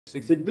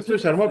Mr.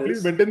 Sharma,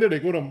 please maintain the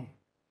decorum.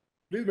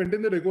 Please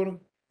maintain the decorum.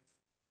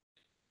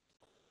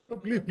 No,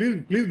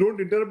 please don't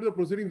interrupt the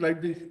proceedings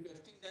like this.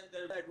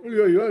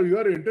 You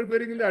are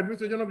interfering in the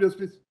administration of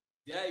justice.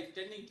 They are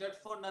extending church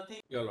for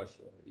nothing. Your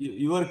Lordship.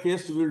 Your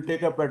case we will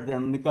take up at the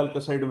end. Nikal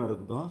ke side mein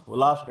rakh do.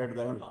 Last at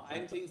the end. No, I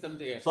am saying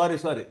something else.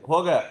 Sorry.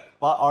 Ho gaya.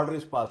 Order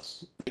is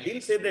passed. I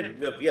didn't say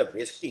that we are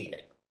wasting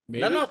it.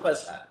 None of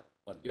us are.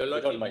 Your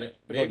Lordship,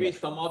 maybe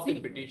some of the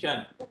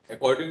petition,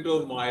 according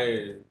to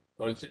my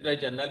Solicitor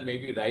General, may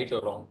be right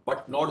or wrong,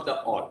 but not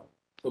the all.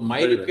 So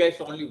my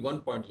request only one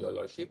point, Your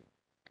Lordship.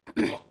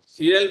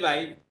 Serial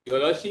wise, Your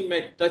Lordship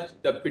may touch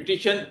the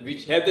petition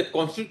which have the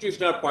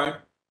constitutional point,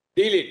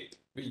 deal it.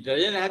 Which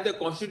doesn't have the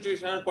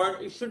constitutional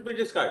point, it should be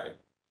discarded.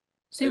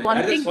 See, one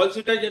As thing. the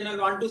Solicitor General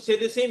want to say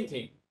the same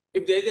thing.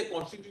 If there is a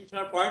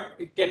constitutional point,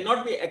 it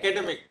cannot be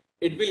academic.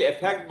 It will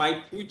affect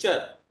my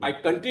future, my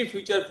country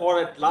future for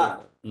at large.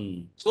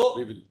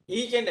 So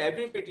each and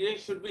every petition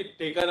should be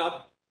taken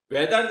up,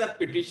 whether the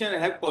petition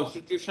have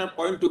constitutional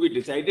point to be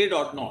decided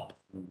or not.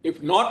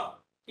 If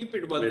not, keep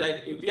it one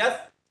side. If yes,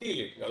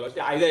 deal it. Your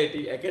Lordship, either it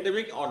is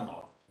academic or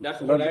not.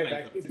 That's what I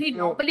like. See,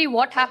 normally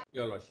what happens.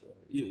 Your Lordship.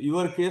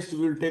 Your case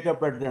we will take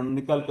up at the end.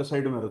 Nikal ke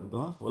side mein rakh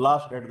do.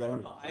 Last at the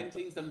end. No, I am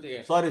saying something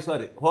else.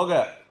 Sorry. Ho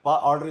gaya.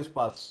 Order is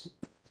passed.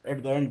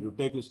 At the end, you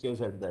take his case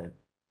at the end.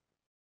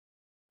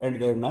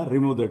 And then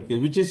remove that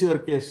case. Which is your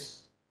case?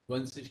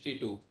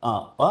 162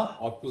 What?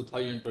 of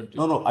 2020.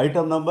 No.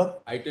 Item number?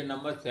 Item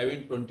number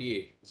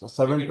 728. So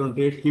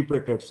 728. Keep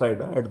it at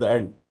side at the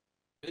end.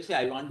 You see,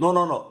 I want.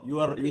 No.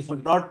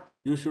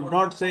 You should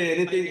not say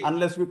anything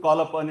unless we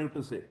call upon you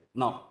to say.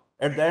 No.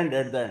 At the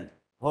end.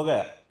 Ho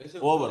gaya.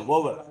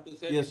 Over.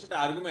 Yes.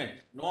 Argument.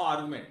 No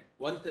argument.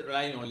 One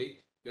line only.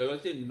 You will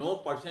say no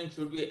person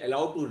should be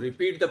allowed to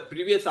repeat the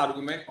previous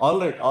argument. All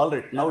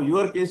right. Now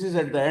your case is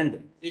at the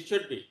end. It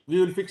should be.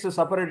 We will fix a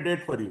separate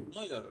date for you.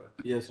 No, Your Lord.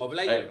 Yes.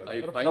 Oblige.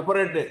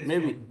 Separate day,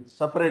 maybe.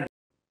 Separate.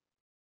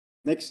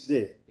 Next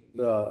day,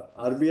 the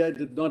RBI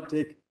did not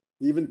take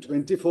even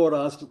 24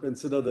 hours to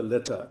consider the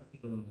letter.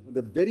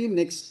 The very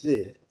next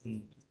day,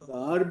 the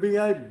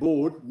RBI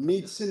board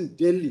meets in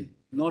Delhi,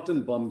 not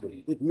in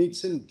Bombay. It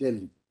meets in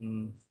Delhi.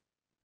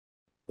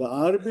 The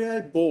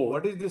RBI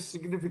board. What is the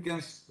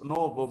significance?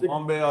 No,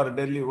 Bombay or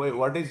Delhi.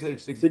 What is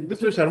its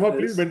significance? Mr. Sharma,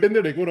 please maintain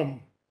the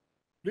decorum.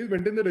 Please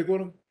maintain the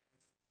decorum.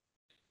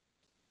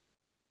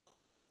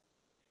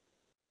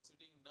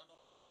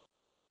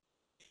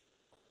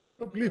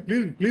 No, please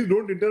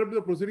don't interrupt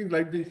the proceedings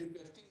like this.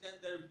 Then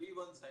there will be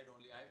one side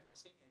only. I am not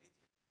saying anything.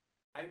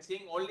 I am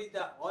saying only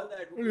all the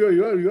advocates.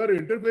 You are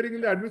interfering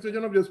in the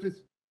administration of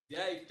justice. They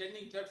are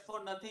extending church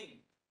for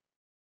nothing.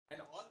 And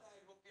all the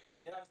advocates,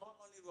 there are not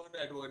only one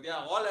advocate, they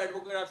are all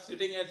advocates are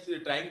sitting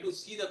and trying to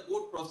see the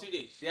court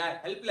proceedings. They are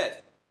helpless.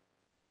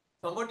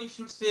 Somebody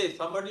should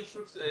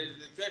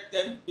request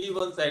them be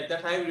one side.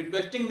 That I am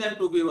requesting them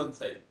to be one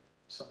side.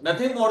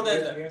 Nothing more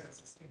than that.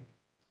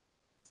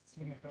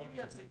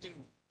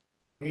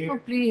 Oh,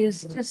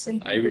 please, just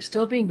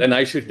disturbing. Then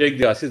I should take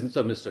the assistance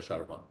of Mr.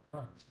 Sharma.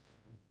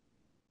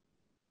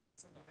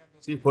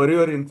 See, for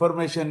your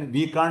information,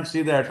 we can't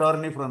see the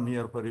attorney from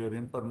here. For your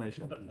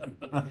information.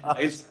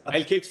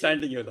 I'll keep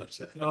standing, Your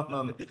Lordship. No.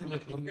 On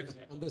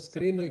the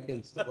screen we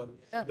can see one.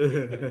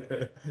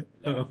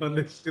 On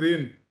the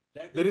screen.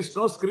 There is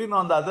no screen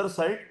on the other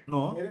side.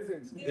 No.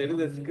 There is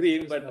a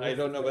screen, but I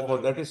don't know whether. Oh,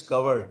 that is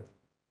covered.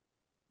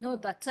 No,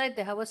 that side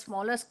they have a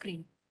smaller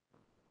screen.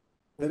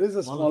 There is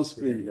a small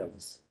screen here.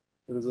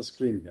 There is a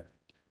screen here.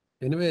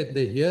 Anyway,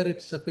 they hear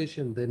it's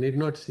sufficient. They need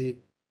not see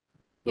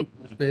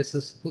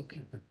faces.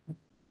 Okay.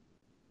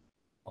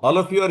 All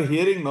of you are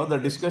hearing, no? The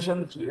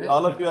discussion,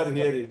 all of you are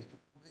hearing.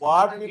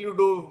 What will you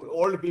do,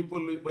 old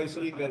people, by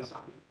seeing us?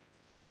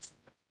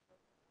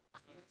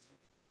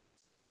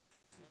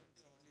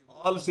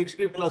 All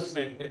 60 plus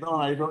men. No,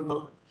 I don't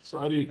know.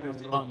 Sorry, it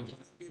was wrong.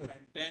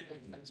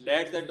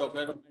 Let the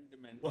document.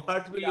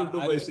 What will you do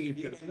by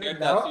seeing us?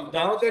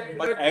 Now that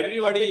but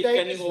everybody is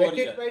standing over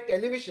here. By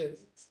television.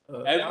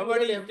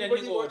 Everybody is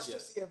standing over wants here.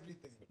 to see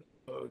everything.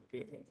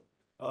 Okay.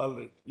 All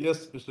right.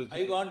 Yes, Mr.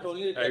 I want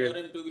only the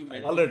decorum to be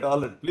met. All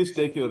right. Please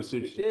take your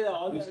seat. Say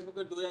all the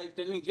advocates do are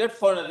telling just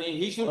for nothing.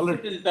 He should All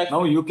sit in back. right.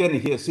 Now you can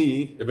hear.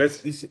 See, The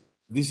best.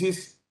 this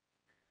is.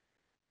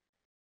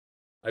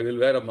 I will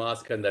wear a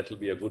mask and that will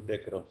be a good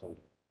decorum.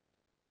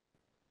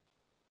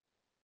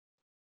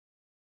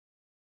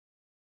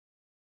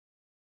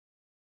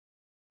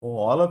 Oh,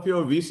 all of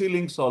your VC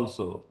links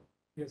also.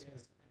 Yes.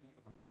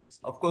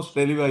 Of course,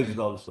 televised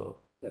also.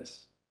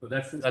 Yes. So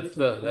that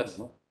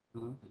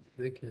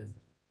They can.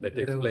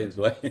 explains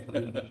why.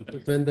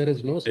 But when there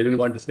is no I screen, didn't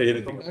want to say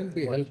anything. it can't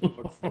be helped.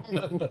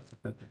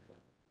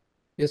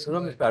 Yes, No,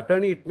 Mr.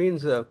 Attorney, it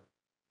means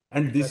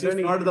And this is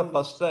not the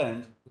first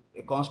time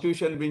a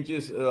constitution bench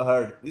is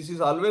heard. This is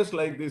always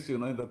like this,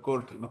 in the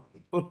court, no,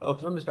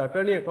 Mr.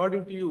 Attorney,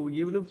 according to you,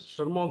 even if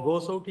Sharma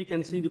goes out, he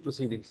can see the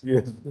proceedings.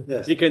 Yes.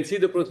 Yes. He can see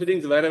the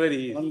proceedings wherever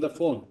he is. On the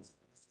phone.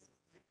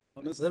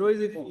 Otherwise,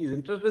 if he is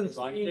interested in seeing,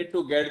 Wanted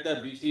to get the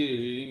BC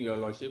reading, Your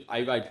Lordship.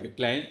 I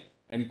declined.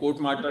 And court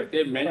martial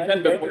they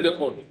mentioned before the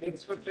court.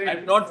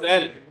 I'm not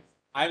well.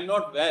 I'm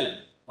not well.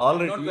 All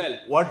I'm right, not well.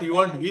 what you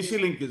want, VC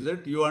link is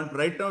it? You want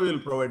right now, we will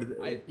provide.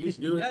 Please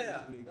give it.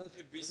 Yeah.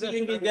 If VC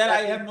link is there,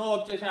 I have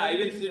no objection. I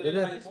will sit in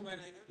my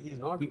He is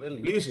not well.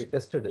 Please. He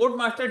tested. court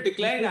master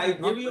declined. I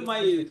give you my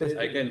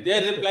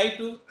their reply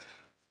to.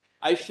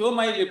 I show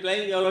my reply,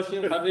 your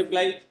worship, her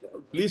reply.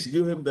 Please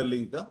give him the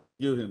link, huh?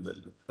 Give him the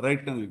link.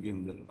 Right now you give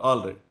him the link.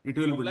 All right, it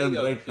will be done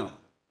right now.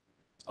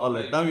 All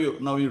right,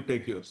 now you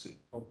take your seat.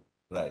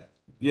 Right.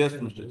 Yes,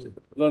 Mr. Chair.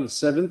 On the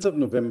 7th of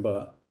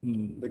November,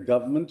 the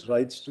government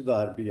writes to the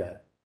RBI